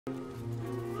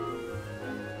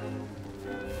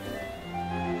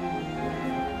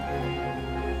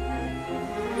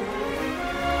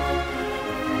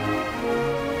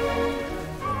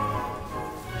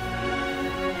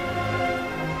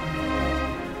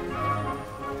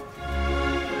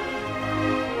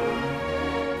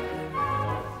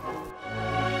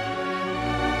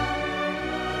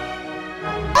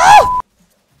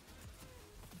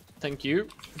Thank you.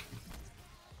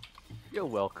 You're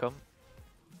welcome.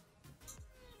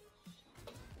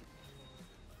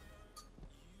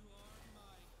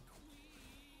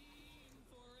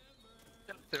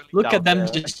 Look at them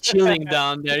just chilling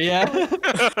down there, yeah. What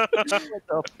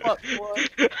the fuck, what?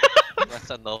 What's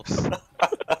a nose?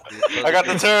 I got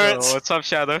the turrets! Oh, what's up,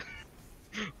 Shadow?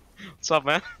 What's up,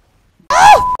 man?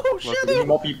 Oh, shit! We need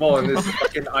more people in this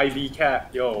fucking IV cat,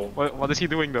 yo. What is he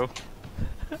doing, though?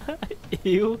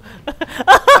 You.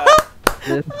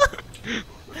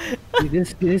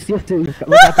 This used to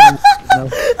what happened now.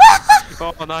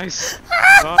 Oh, nice.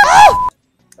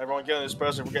 Everyone get on this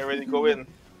person, we're getting ready to go in.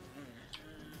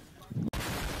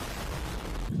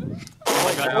 Oh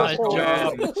my god, nice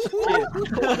job.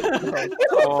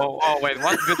 Oh, wait,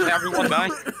 what? Did everyone die?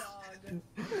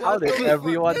 How did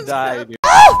everyone die, dude?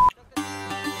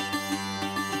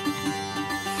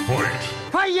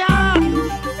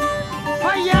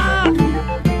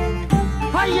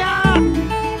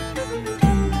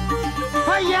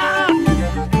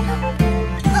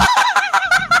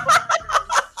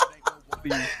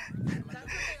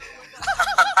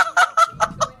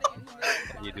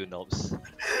 You do knobs.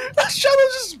 Shadow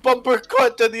just bumper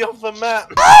cut to the other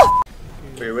map!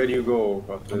 Wait, where do you go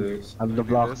after this? I'm gonna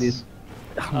block this.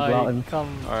 I'm I blocking.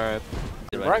 come. Alright.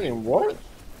 Ryan, what?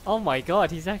 Oh my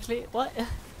god, he's actually what?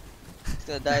 He's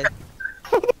gonna die.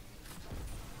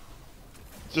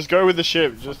 Just go with the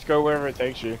ship, just go wherever it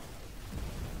takes you.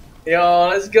 Yo,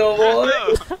 let's go, boy!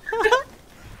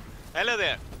 Hello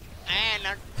there.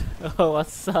 Oh,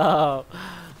 what's up?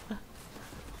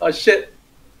 Oh shit!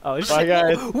 Oh shit! Bye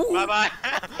guys. Bye bye.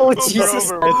 Oh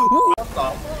Jesus!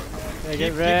 Yeah,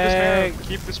 get wrecked!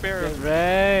 Keep the spare. Get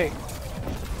wrecked!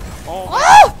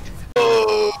 Oh,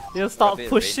 You stop Bit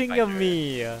pushing rage at fighter.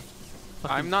 me!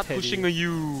 I'm not pushing at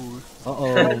you.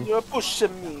 Uh-oh. You're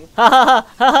pushing me. Fuck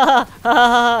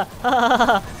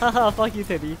you,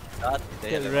 Teddy. God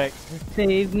Get damn. wrecked.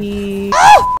 Save me.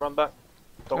 Run back.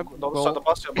 Don't Go. start the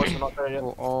bus yet, boys, we're not there yet.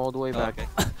 Go all the way back. Okay.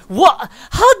 What?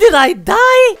 How did I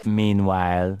die?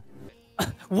 Meanwhile.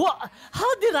 What?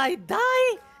 How did I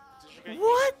die?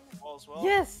 What? Wall as well.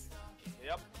 Yes.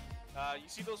 Yep. You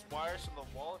see those wires on the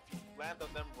wall? If you land on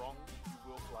them wrong, you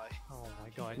will fly. Oh my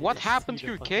god. What you just happened see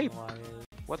to the your fucking cape? wires.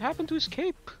 What happened to his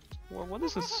cape? What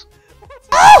is this?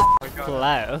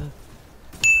 Flat.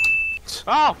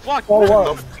 Oh, fuck!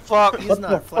 The fuck? He's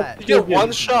not flat. You get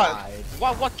one shot.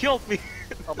 What killed me?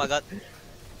 Oh my god.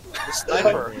 The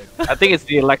sniper. I think it's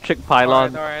the electric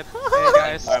pylon. Alright. Hey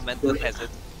guys. Environmental hazard.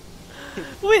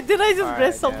 Wait, did I just Alright,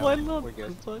 press yeah, someone? No, We're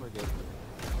good. this one. We're good.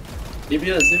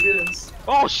 Nibius.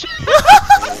 Oh shit!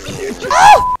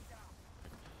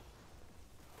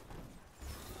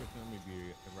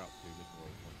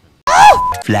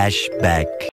 Flashback.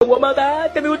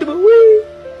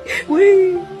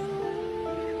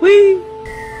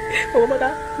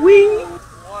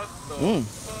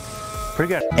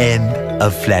 Pretty good. End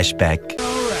of flashback.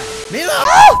 Mila!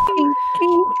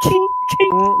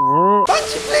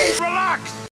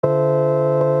 Relax!